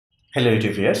Hello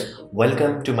YouTube viewers,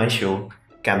 welcome to my show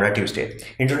Camera Tuesday.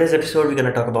 In today's episode we're going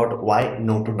to talk about why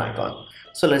no to Nikon.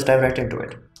 So let's dive right into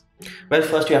it. Well,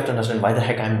 first you have to understand why the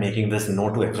heck I'm making this no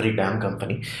to every damn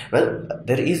company. Well,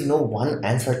 there is no one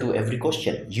answer to every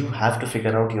question. You have to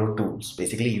figure out your tools.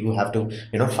 Basically, you have to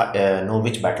know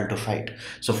which battle to fight.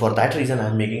 So for that reason,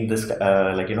 I'm making this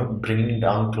bringing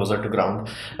down closer to ground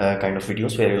kind of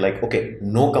videos where you're like, okay,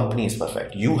 no company is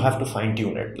perfect. You have to fine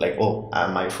tune it. Like, oh,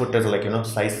 my foot is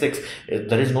size 6.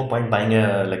 There is no point buying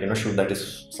a shoe that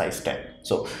is size 10.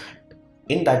 So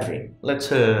in that way, let's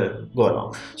go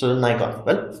along. So the Nikon,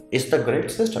 well, it's the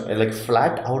great system. Like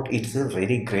flat out, it's a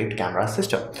very great camera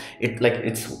system.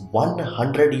 It's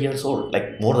 100 years old,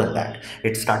 like more than that.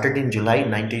 It started in July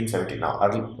 1970. Now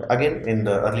again, in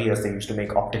the early years they used to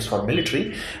make optics for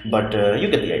military, but you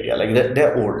get the idea. Like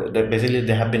they're old.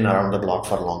 They have been around the block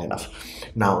for long enough.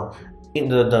 Now in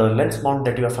the lens mount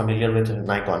that you are familiar with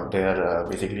Nikon, their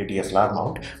basically DSLR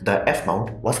mount, the F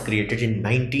mount was created in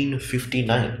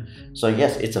 1959. So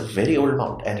yes, it's a very old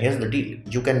mount, and here's the deal: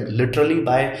 you can literally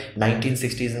buy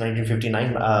 1960s and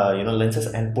 1959 lenses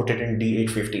and put it in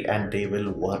D850, and they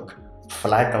will work.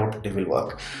 Flat out, they will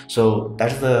work. So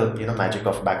that's the magic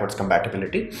of backwards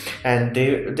compatibility. And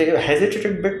they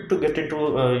hesitated a bit to get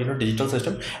into digital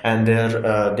system, and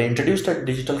they introduced a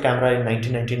digital camera in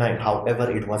 1999. However,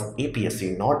 it was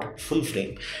APS-C, not full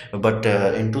frame. But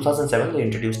in 2007 they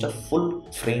introduced a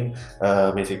full frame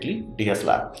basically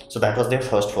DSLR. So that was their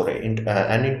first foray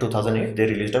and in 2008 they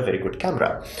released a very good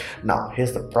camera. Now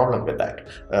here's the problem with that.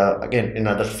 Again, in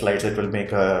other slides it will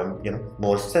make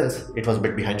more sense. It was a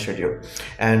bit behind schedule,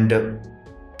 and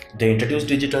they introduced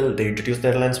digital, they introduced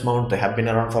their lens mount. They have been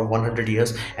around for 100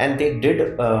 years, and they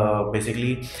did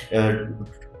basically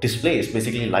displays,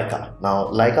 basically Leica. Now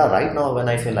Leica, right now when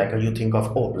I say Leica, you think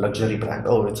of, oh, luxury brand,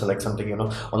 oh, it's like something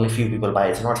only few people buy.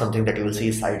 It's not something that you will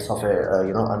see sides of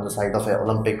a on the side of a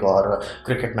Olympic or a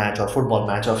cricket match or football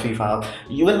match or FIFA.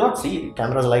 You will not see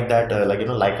cameras like that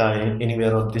Leica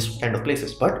anywhere or this kind of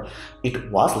places, but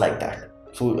it was like that.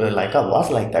 So Leica was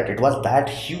like that. It was that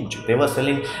huge. They were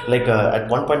selling at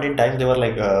one point in time. They were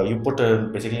like, you put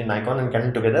basically Nikon and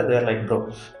Canon together. They're like,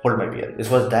 bro, hold my beer. This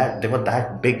was that. They were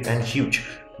that big and huge.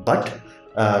 But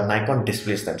Nikon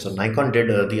displaced them. So Nikon did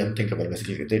the unthinkable.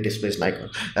 Basically, they displaced Nikon,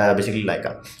 basically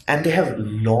Leica, and they have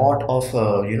lot of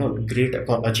great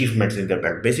achievements in their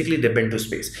belt. Basically, they've been to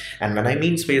space, and when I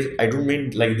mean space, I don't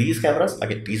mean like these cameras.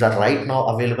 Again, these are right now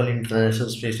available in International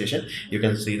Space Station. You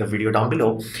can see the video down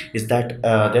below. Is that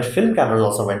their film cameras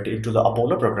also went into the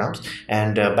Apollo programs,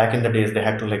 and back in the days they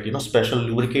had to special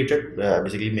lubricated,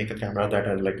 basically make a camera that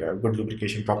had good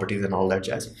lubrication properties and all that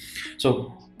jazz.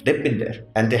 So they've been there,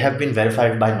 and they have been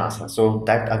verified by NASA, so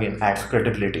that again adds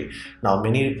credibility. Now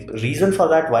many reason for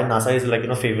that why NASA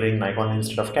is favoring Nikon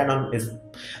instead of Canon is,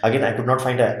 again, I could not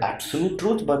find an absolute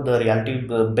truth, but the reality,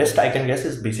 the best I can guess,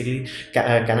 is basically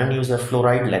Canon use a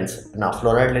fluoride lens. Now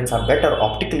fluoride lenses are better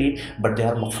optically, but they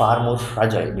are far more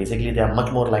fragile. Basically they are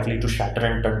much more likely to shatter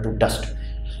and turn to dust.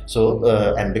 So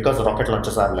and because rocket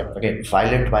launchers are again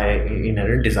violent by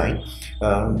inherent design,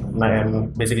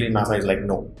 basically NASA is like,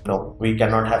 no, we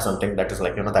cannot have something that is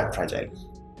that fragile.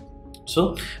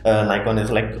 So Nikon is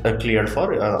cleared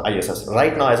for ISS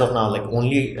right now. As of now,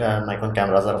 only Nikon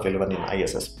cameras are available in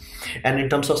ISS. And in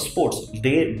terms of sports,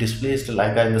 they displaced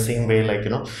Leica in the same way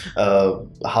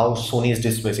how Sony is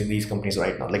displacing these companies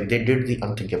right now. Like they did the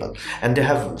unthinkable, and they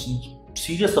have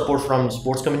serious support from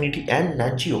sports community and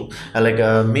Nat Geo.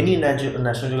 Many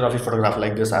National Geographic photograph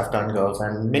like this Afghan girls,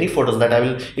 and many photos that I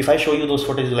will, if I show you those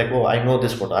photos, you're like, oh, I know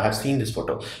this photo, I have seen this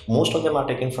photo. Most of them are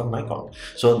taken from Nikon.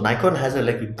 So Nikon has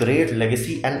a great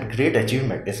legacy and great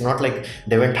achievement. It's not like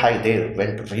they went high, they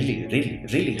went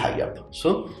really high up.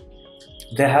 So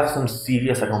they have some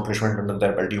serious accomplishment under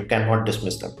their belt. You cannot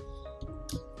dismiss them.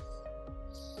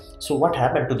 So what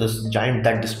happened to this giant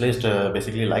that displaced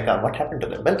basically Leica? What happened to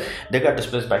them? Well, they got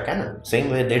displaced by Canon.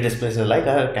 Same way they displaced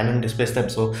Leica, Canon displaced them.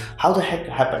 So how the heck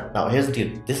happened? Now here's the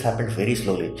deal. This happened very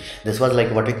slowly. This was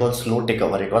what we call slow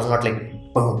takeover. It was not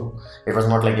like boom. It was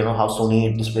not how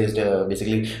Sony displaced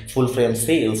basically full frame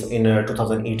sales in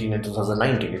 2018 and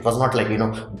 2019. It was not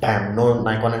bam, no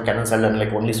Nikon and Canon sell, and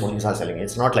only Sony's are selling.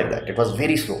 It's not like that. It was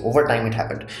very slow. Over time it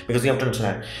happened, because you have to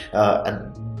understand,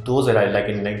 and those era,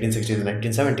 in 1960s and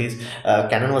 1970s,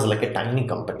 Canon was a tiny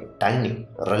company,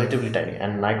 relatively tiny,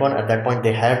 and Nikon at that point,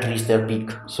 they had reached their peak.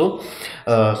 So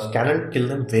Canon killed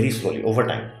them very slowly over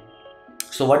time.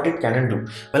 So what did Canon do?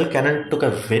 Well, Canon took a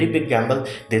very big gamble.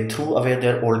 They threw away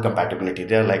their old compatibility.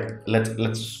 They're like,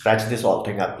 let's scratch this all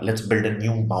thing up. Let's build a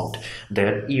new mount.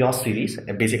 Their EOS series,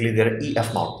 and basically their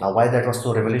EF mount. Now, why that was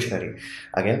so revolutionary?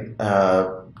 Again,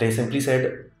 they simply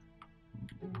said,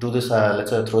 do this,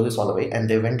 let's throw this all away, and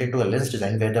they went into a lens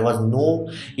design where there was no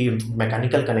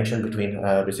mechanical connection between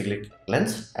basically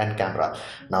lens and camera.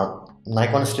 Now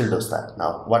Nikon still does that.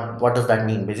 Now what does that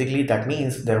mean? Basically that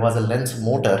means there was a lens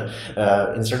motor,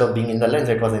 instead of being in the lens,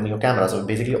 it was in your camera. So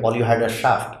basically all you had a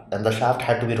shaft, and the shaft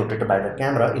had to be rotated by the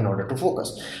camera in order to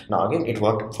focus. Now again, it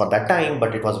worked for that time,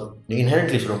 but it was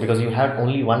inherently slow because you had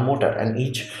only one motor, and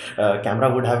each camera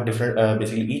would have different,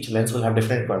 basically each lens will have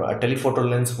different. A telephoto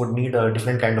lens would need a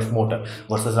different kind of motor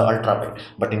versus the ultra wide.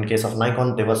 But in case of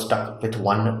Nikon, they were stuck with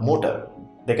one motor.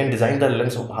 They can design the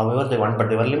lens however they want, but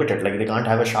they were limited. Like they can't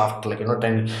have a shaft like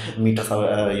 10 meters,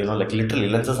 like literally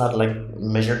lenses are like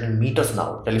measured in meters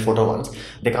now, telephoto ones.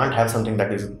 They can't have something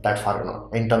that is that far,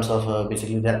 in terms of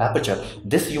basically their aperture.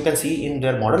 This you can see in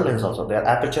their model lens also. Their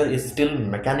aperture is still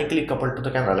mechanically coupled to the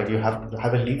camera. Like you have to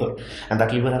have a lever, and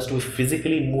that lever has to be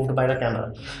physically moved by the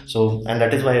camera. So, and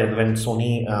that is why when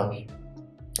Sony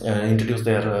introduced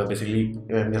their basically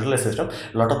mirrorless system,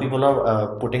 a lot of people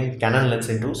are putting Canon lens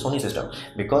into Sony system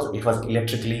because it was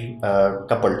electrically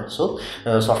coupled. So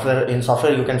software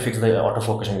you can fix the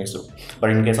autofocusing issue, but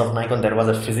in case of Nikon, there was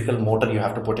a physical motor you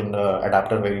have to put in the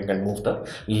adapter where you can move the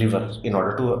lever in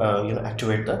order to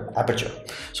activate the aperture.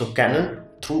 So Canon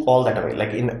threw all that away,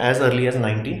 like in as early as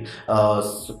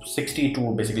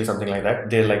 1962, basically something like that.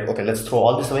 They're like, okay, let's throw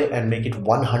all this away and make it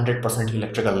 100%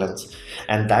 electrical lens,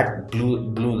 and that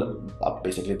blew up.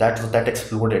 Basically that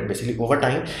exploded. Basically over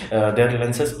time, their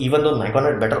lenses, even though Nikon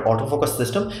had better autofocus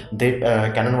system,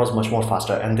 Canon was much more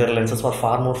faster, and their lenses were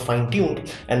far more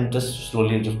fine-tuned, and just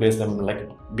slowly just based them. Like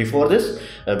before this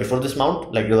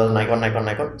mount, like there was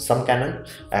Nikon, some Canon,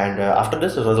 and after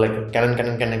this it was like Canon,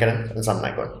 and some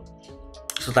Nikon.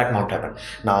 So that mount happened.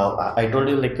 Now I told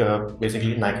you, like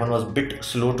basically Nikon was a bit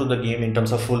slow to the game in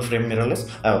terms of full frame mirrorless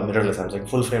I'm saying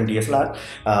full frame DSLR.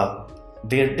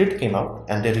 They did came out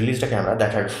and they released a camera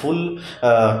that had full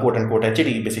quote unquote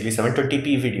HD, basically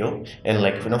 720p video, and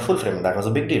like full frame. That was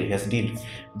a big deal. Yes, deal.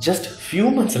 Just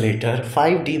few months later,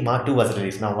 5D Mark II was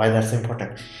released. Now why that's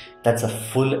important? That's a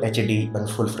full HD and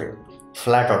full frame,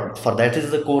 flat out. For that is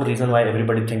the core reason why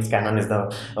everybody thinks Canon is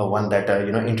the one that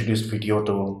introduced video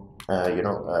to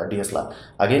DSLR.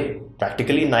 Again,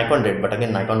 practically Nikon did, but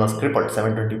again Nikon was crippled.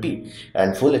 720p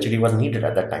and full HD was needed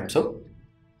at that time. So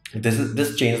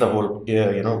this changed the whole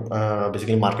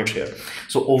basically market share.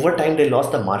 So over time they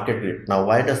lost the market grip. Now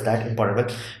why does that important?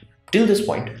 Well, till this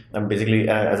point, basically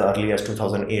as early as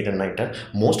 2008 and 9,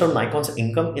 most of Nikon's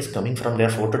income is coming from their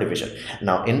photo division.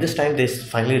 Now in this time they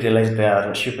finally realized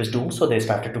their ship is doomed, so they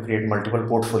started to create multiple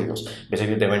portfolios.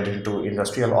 Basically they went into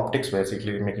industrial optics,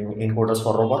 basically making encoders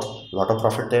for robots, a lot of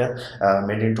profit there.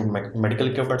 Made into medical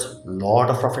equipment, lot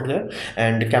of profit there.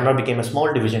 And the camera became a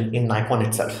small division in Nikon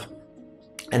itself.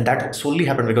 And that solely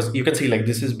happened because you can see, like,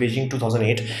 this is Beijing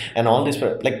 2008, and all these,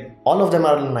 like, all of them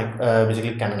are like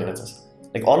basically Canon lenses.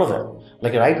 Like all of them.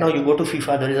 Like right now you go to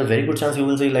FIFA, there is a very good chance you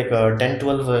will see like 10,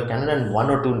 12 Canon and 1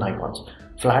 or 2 Nikons.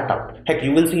 Flat out. Heck,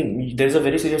 you will see, there is a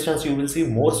very serious chance you will see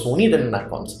more Sony than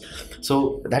Nikons.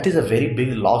 So that is a very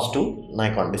big loss to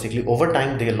Nikon. Basically over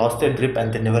time they lost their grip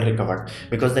and they never recovered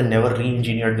because they never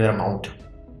re-engineered their mount.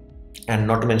 And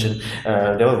not to mention,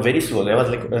 they were very slow. There was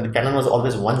like, Canon was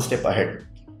always one step ahead.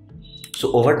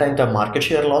 So over time the market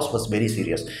share loss was very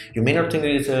serious. You may not think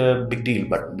it's a big deal,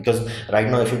 but because right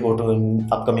now if you go to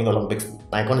upcoming Olympics,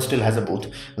 Nikon still has a booth.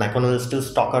 Nikon will still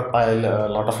stockpile a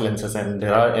lot of lenses, and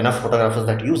there are enough photographers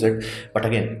that use it. But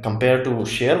again, compared to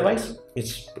share wise,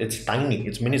 it's tiny,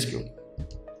 it's minuscule.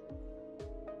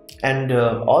 And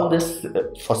all this,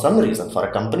 for some reason, for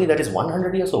a company that is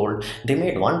 100 years old, they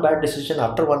made one bad decision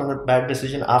after one bad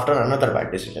decision after another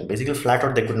bad decision. Basically, flat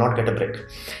out, they could not get a break.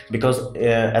 Because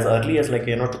as early as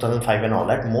 2005 and all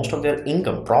that, most of their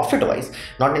income, profit-wise,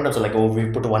 not in terms of like, oh, we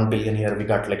put 1 billion here, we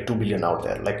got like 2 billion out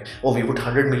there. Like, oh, we put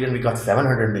 100 million, we got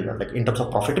 700 million. Like, in terms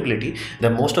of profitability,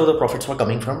 most of the profits were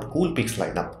coming from Coolpix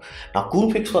lineup. Now,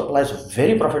 Coolpix was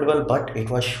very profitable, but it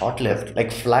was short-lived.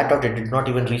 Like, flat out, it did not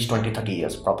even reach 20-30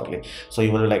 years properly. So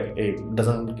you will like, it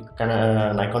doesn't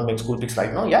Nikon makes Coolpix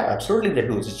right now? Yeah, absolutely they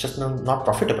do. It's just not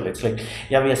profitable. It's like,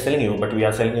 yeah, we are selling you, but we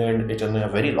are selling you it in a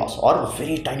very loss or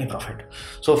very tiny profit.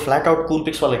 So flat out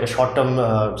Coolpix was like a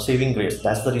short-term saving grace.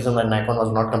 That's the reason that Nikon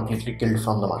was not completely killed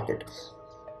from the market.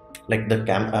 Like the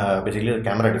basically the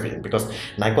camera division, because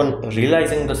Nikon,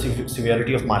 realizing the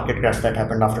severity of market crash that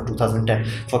happened after 2010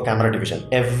 for camera division,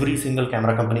 every single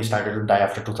camera company started to die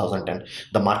after 2010.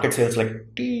 The market sales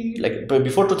like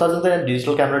before 2010,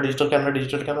 digital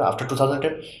camera. After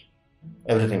 2010,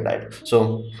 everything died.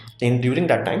 So during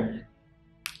that time,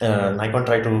 Nikon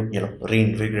tried to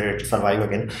reinvigorate, survive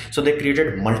again. So they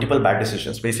created multiple bad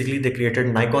decisions. Basically, they created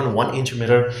Nikon 1-inch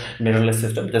mirrorless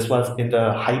system. This was in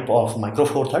the hype of Micro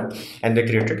Four Third, and they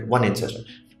created 1-inch system.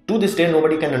 To this day,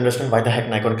 nobody can understand why the heck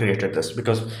Nikon created this,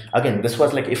 because again, this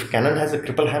was like, if Canon has a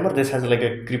cripple hammer, this has like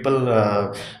a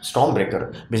cripple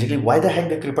stormbreaker. Basically, why the heck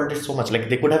they crippled it so much? Like,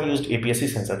 they could have used APS-C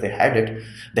sensor. They had it.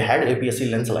 They had APS-C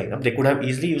lens lineup. They could have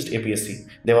easily used APS-C.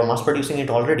 They were mass producing it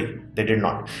already. They did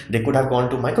not. They could have gone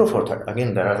to Micro Four Third.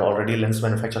 Again, there are already lens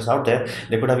manufacturers out there.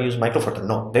 They could have used Micro Four Third.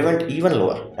 No, they went even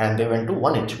lower, and they went to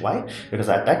 1-inch. Why? Because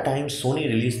at that time, Sony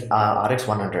released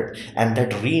RX100, and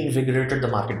that reinvigorated the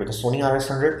market, because Sony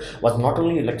RX100 was not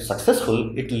only like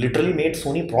successful, it literally made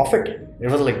Sony profit. It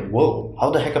was like, whoa,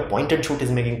 how the heck a point and shoot is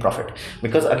making profit?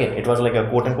 Because again, it was like a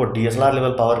quote-unquote DSLR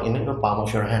level power in the palm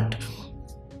of your hand.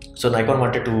 So Nikon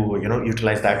wanted to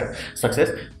utilize that success.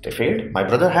 They failed. My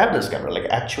brother had this camera, like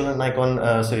actual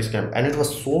Nikon series camera, and it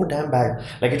was so damn bad.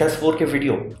 Like, it has 4K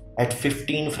video at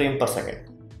 15 frames per second.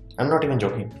 I'm not even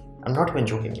joking.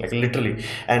 Like, literally.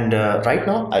 And right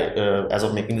now, as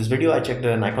of making this video, I checked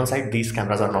the Nikon site. These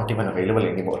cameras are not even available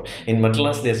anymore. In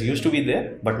Matalas, they used to be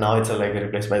there, but now it's like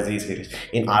replaced by Z series.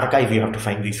 In archive, you have to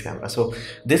find these cameras. So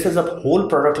this is a whole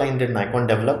product line that Nikon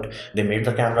developed. They made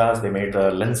the cameras, they made the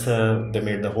lens, they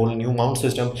made the whole new mount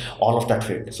system. All of that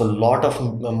failed. So a lot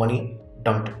of money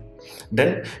dumped.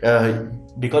 Then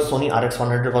because Sony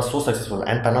RX100 was so successful,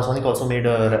 and Panasonic also made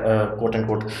a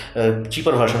quote-unquote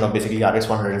cheaper version of basically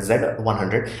RX100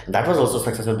 Z100, that was also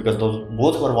successful because those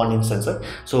both were 1-inch sensor.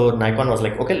 So Nikon was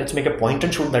like, okay, let's make a point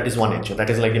and shoot that is 1-inch, that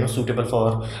is like suitable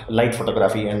for light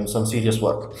photography and some serious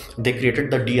work. They created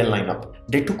the DL lineup.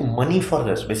 They took money for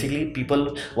this. Basically,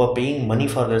 people were paying money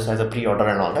for this as a pre-order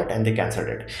and all that, and they cancelled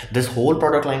it. This whole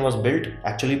product line was built,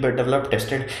 actually developed,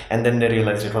 tested, and then they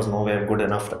realized it was nowhere good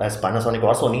enough as Panasonic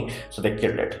or Sony, so they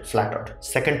killed it flat out.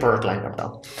 Second product lineup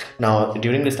down. Now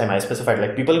during this time, I specified,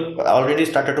 like, people already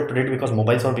started to predict, because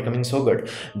mobiles are becoming so good,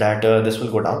 that this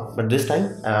will go down. But this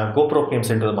time GoPro comes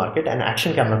into the market, and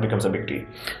action camera becomes a big deal.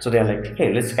 So they are like,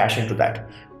 hey, let's cash into that.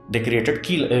 They created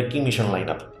key mission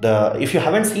lineup. If you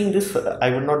haven't seen this, I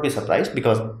would not be surprised,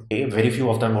 because very few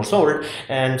of them were sold,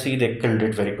 and see, they killed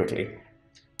it very quickly.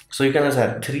 So you can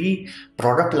say 3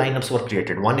 product lineups were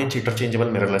created. 1-inch interchangeable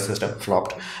mirrorless system,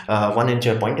 flopped.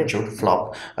 1-inch point and shoot,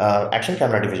 flopped. Action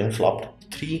camera division,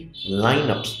 flopped. 3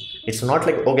 lineups. It's not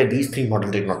like, okay, these 3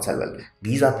 models did not sell well.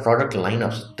 These are product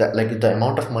lineups. The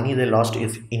amount of money they lost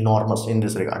is enormous in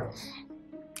this regard.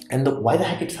 And why the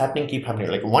heck it's happening, keep happening.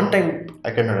 Like, 1 time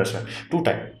I can understand, 2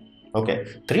 times, okay,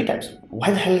 3 times.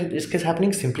 Why the hell is this case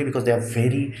happening? Simply because they are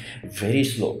very, very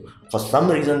slow. For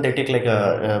some reason, they take like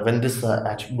when this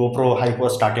GoPro hype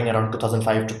was starting around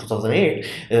 2005 to 2008,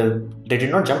 they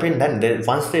did not jump in then.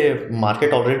 Once the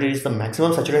market already reached the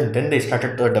maximum saturation, then they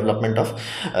started the development of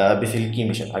basically key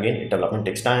mission. Again, development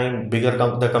takes time. Bigger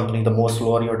the company, the more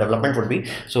slower your development would be.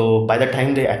 So by the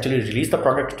time they actually released the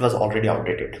product, it was already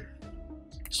outdated.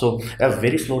 So they are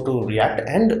very slow to react,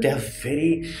 and they are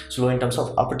very slow in terms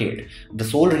of update. The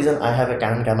sole reason I have a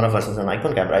Canon camera versus a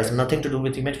Nikon camera is nothing to do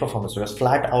with image performance, because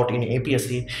flat out in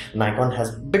APS-C, Nikon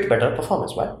has bit better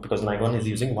performance. Why? Because Nikon is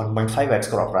using 1.5x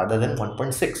crop rather than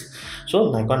 1.6.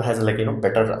 So Nikon has like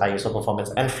better ISO performance.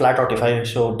 And flat out, if I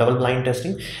show double blind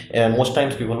testing, most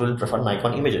times people will prefer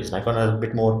Nikon images. Nikon has a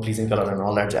bit more pleasing color and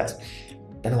all that jazz.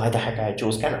 Then why the heck I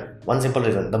chose Canon? One simple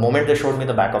reason. The moment they showed me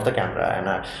the back of the camera and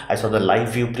I saw the live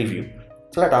view preview,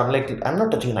 flat, I'm like, I'm not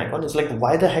touching Nikon. It's like,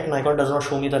 why the heck Nikon does not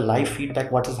show me the live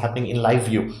feedback, what is happening in live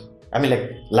view? I mean,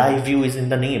 like, live view is in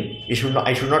the name.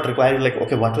 I should not require, like,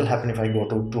 okay, what will happen if I go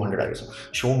to 200 ISO?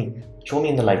 Show me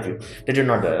in the live view. They did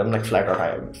not. I'm like, flat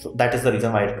out. So that is the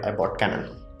reason why I bought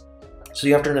Canon. So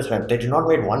you have to understand, they did not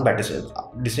make one bad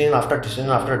decision after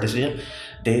decision.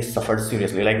 They suffered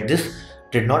seriously. Like, this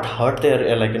did not hurt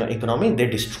their economy, they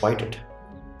destroyed it.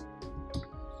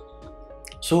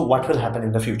 So what will happen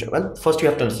in the future? Well, first you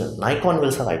have to understand, Nikon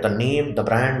will survive. The name, the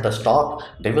brand, the stock,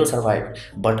 they will survive.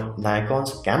 But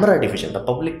Nikon's camera division, the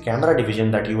public camera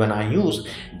division that you and I use,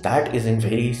 that is in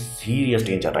very serious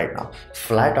danger right now.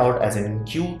 Flat out, as in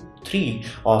Q3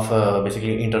 of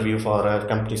basically interview for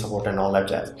company support and all that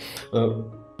jazz.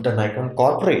 The Nikon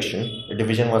corporation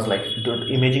division was like, the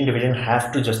imaging division has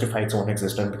to justify its own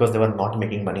existence, because they were not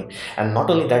making money. And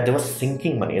not only that, they were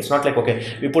sinking money. It's not like, okay,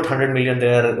 we put 100 million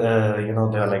there, they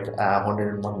are like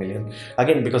 101 million.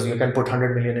 Again, because you can put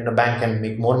 100 million in a bank and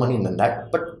make more money than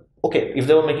that. But okay, if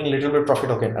they were making a little bit profit,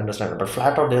 okay, understand. But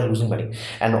flat out, they're losing money.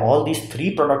 And all these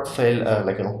 3 products fail,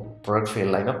 product fail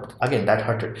lineup. Again, that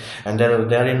hurt it. And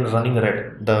they're in running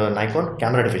red. The Nikon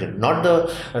camera division, not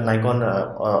the Nikon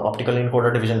optical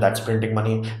encoder division, that's printing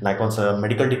money. Nikon's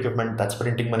medical equipment, that's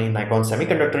printing money. Nikon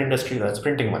semiconductor industry, that's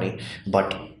printing money.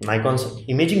 But Nikon's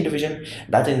imaging division,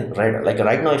 that's in red. Like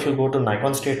right now, if you go to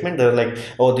Nikon statement, they're like,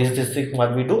 oh, this thing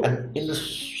what we do, and in the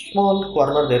small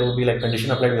corner there will be like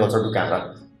condition applied. We also do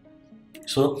camera.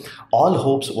 So all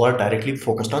hopes were directly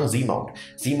focused on Z mount.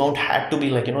 Z mount had to be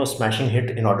like, you know, a smashing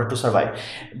hit in order to survive,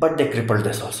 but they crippled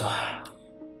this also.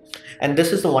 And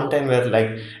this is the one time where like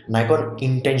Nikon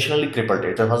intentionally crippled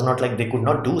it. It was not like they could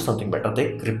not do something better,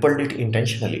 they crippled it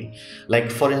intentionally. Like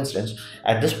for instance,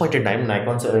 at this point in time,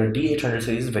 Nikon's D800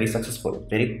 series is very successful,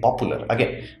 very popular.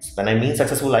 Again, when I mean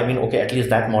successful, I mean, okay, at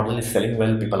least that model is selling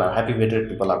well, people are happy with it,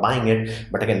 people are buying it,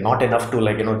 but again, not enough to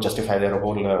like, you know, justify their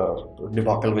whole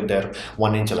debacle with their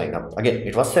 1-inch lineup. Again,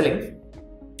 it was selling,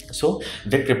 so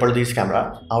they crippled this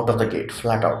camera out of the gate,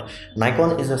 flat out.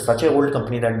 Nikon is such an old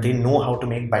company that they know how to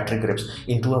make battery grips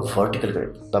into a vertical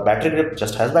grip. The battery grip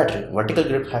just has battery. Vertical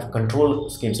grip have control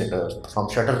schemes in the, from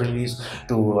shutter release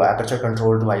to aperture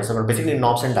control to ISO, basically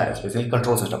knobs and dials, basically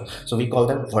control system. So we call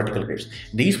them vertical grips.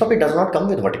 These puppy does not come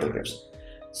with vertical grips.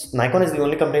 Nikon is the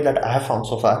only company that I have found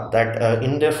so far that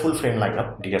in their full frame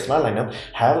lineup, DSLR lineup,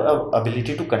 have a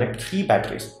ability to connect 3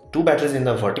 batteries. 2 batteries in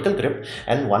the vertical grip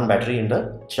and 1 battery in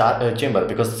the chamber,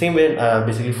 because same way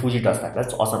basically Fuji does that.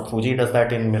 That's awesome. Fuji does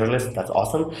that in mirrorless. That's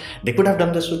awesome. They could have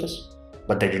done this with this,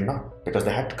 but they did not, because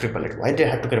they had to cripple it. Why they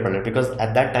had to cripple it? Because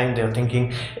at that time they were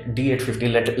thinking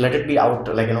D850, let it be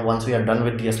out, like, you know, once we are done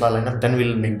with DSLR lineup, then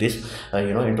we'll make this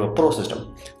you know, into a pro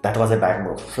system. That was a bad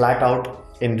move, flat out.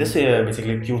 In this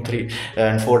basically Q3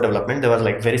 and 4 development, there was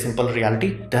like very simple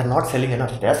reality. They're not selling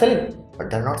enough. They are selling,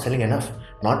 but they're not selling enough.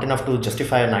 Not enough to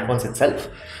justify Nikon's itself.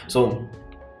 So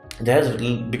there's,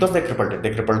 because they crippled it.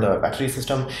 They crippled the battery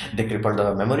system. They crippled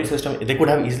the memory system. They could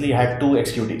have easily had 2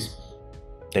 XQDs.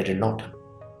 They did not.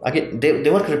 Again, they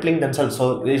were crippling themselves.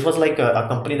 So it was like a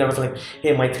company that was like,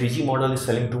 hey, my 3G model is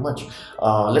selling too much,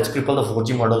 let's cripple the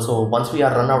 4G model. So once we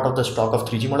are run out of the stock of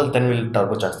 3G model, then we'll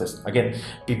turbocharge this. Again,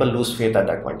 people lose faith at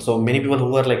that point. So many people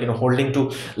who were like, you know, holding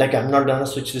to like, I'm not gonna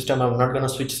switch system, I'm not gonna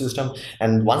switch system,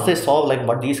 and once they saw like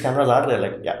what these cameras are, they're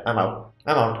like, yeah, I'm out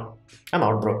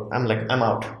bro. I'm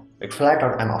out, like flat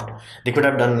out, I'm out. They could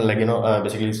have done like, you know,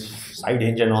 basically side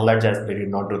hinge and all that jazz. They did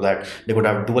not do that. They could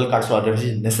have dual card slot, which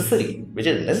is necessary.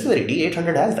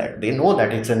 D800 has that. They know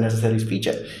that it's a necessary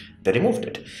feature. They removed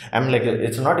it. I'm like,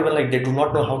 it's not even like they do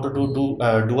not know how to do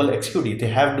dual XQD. They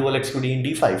have dual XQD in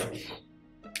D5.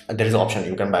 There is an option,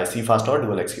 you can buy CFast or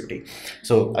dual XQD.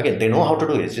 So again, they know how to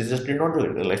do it. They just did not do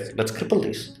it. Let's cripple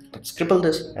this. Let's cripple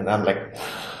this. And I'm like,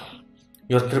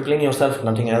 you're crippling yourself,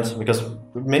 nothing else. Because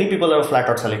many people are flat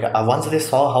out selling. Once they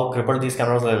saw how crippled these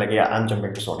cameras, they're like, yeah, I'm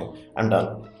jumping to Sony, I'm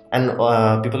done.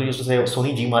 And people used to say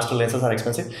Sony G Master lenses are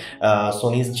expensive.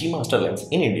 Sony's G Master lens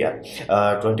in India,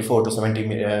 24 to 70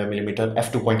 millimeter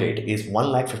f2.8 is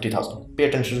 1,50,000. Pay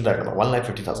attention to that number,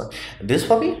 1,50,000. This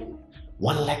puppy,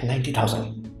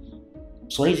 1,90,000.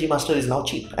 Sony G Master is now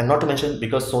cheap, and not to mention,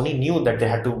 because Sony knew that they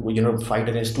had to, you know, fight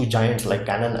against 2 giants like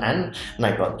Canon and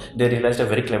Nikon, they realized a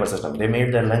very clever system. They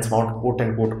made their lens mount quote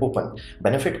unquote open.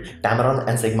 Benefit, Tamron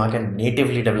and Sigma can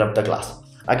natively develop the glass.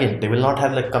 Again, they will not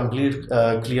have like complete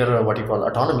clear what you call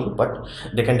autonomy, but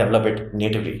they can develop it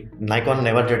natively. Nikon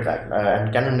never did that,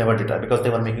 and Canon never did that, because they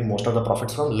were making most of the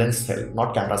profits from lens sale,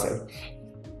 not camera sale.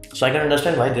 So I can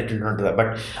understand why they did not do that.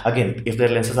 But again, if their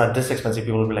lenses are this expensive,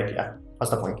 people will be like, yeah,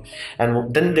 what's the point?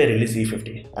 And then they release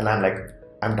Z50, and I'm like,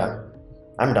 I'm done.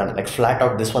 Like flat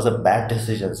out, this was a bad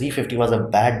decision. Z50 was a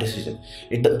bad decision.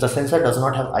 The sensor does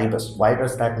not have IBIS. Why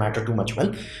does that matter too much?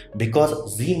 Well,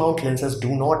 because Z mount lenses do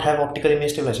not have optical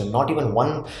image stabilization. Not even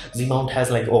one Z mount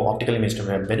has like, oh, optical image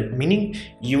stabilization. Meaning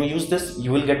you use this,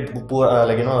 you will get poor,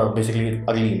 like, you know, basically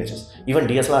ugly images. Even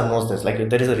DSLR knows this. Like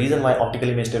there is a reason why optical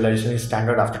image stabilization is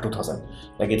standard after 2000.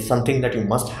 Like it's something that you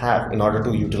must have in order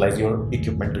to utilize your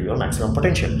equipment to your maximum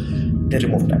potential. They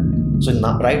removed that. So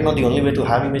now, right now, the only way to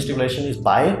have image stabilization is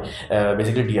by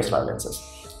basically DSLR lenses.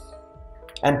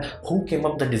 And who came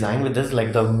up with the design with this?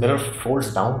 Like the mirror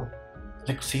folds down.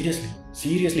 Like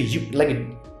seriously, you like,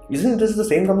 isn't this the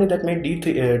same company that made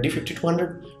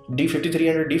D5200,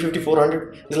 D5300,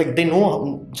 D5400? It's like they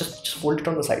know, just fold it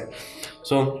on the side.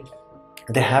 So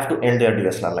they have to end their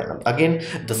DSLR lineup. Again,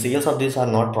 the sales of this are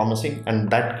not promising, and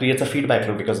that creates a feedback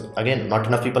loop, because again, not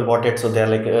enough people bought it, so they're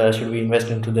like, should we invest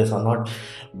into this or not?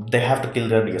 They have to kill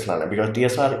their DSLR, because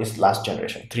DSLR is last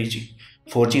generation, 3G.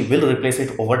 4G will replace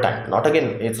it over time. Not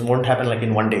again, it won't happen like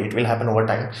in one day, it will happen over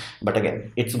time. But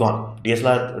again, it's gone.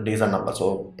 DSLR days are numbered.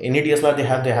 So any DSLR they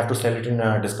have to sell it in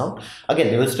a discount.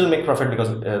 Again, they will still make profit because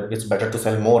it's better to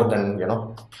sell more than,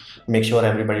 make sure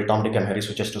everybody, Tom, Dick and Harry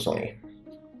switches to Sony.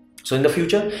 So in the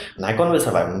future, Nikon will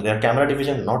survive. Their camera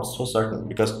division, not so certain,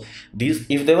 because these,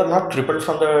 if they were not crippled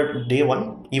from the day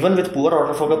one, even with poor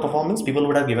autofocus performance, people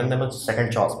would have given them a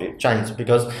second chance.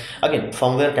 Because again,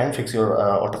 firmware can fix your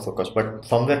autofocus, but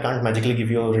firmware can't magically give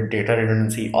you data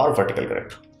redundancy or vertical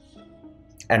grip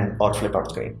and or flip out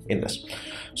screen in this.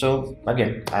 So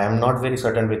again, I am not very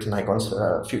certain with Nikon's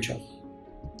future.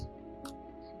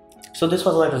 So this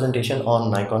was my presentation on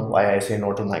Nikon, why I say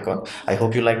no to Nikon. I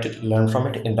hope you liked it, learned from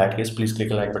it. In that case, please click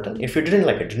the like button. If you didn't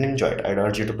like it, didn't enjoy it, I'd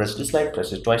urge you to press dislike,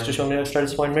 press it twice to show me your extra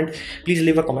disappointment. Please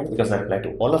leave a comment because I reply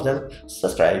to all of them.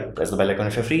 Subscribe, press the bell icon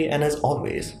if you're free, and as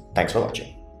always, thanks for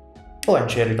watching. Oh,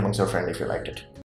 and share it amongst your friends if you liked it.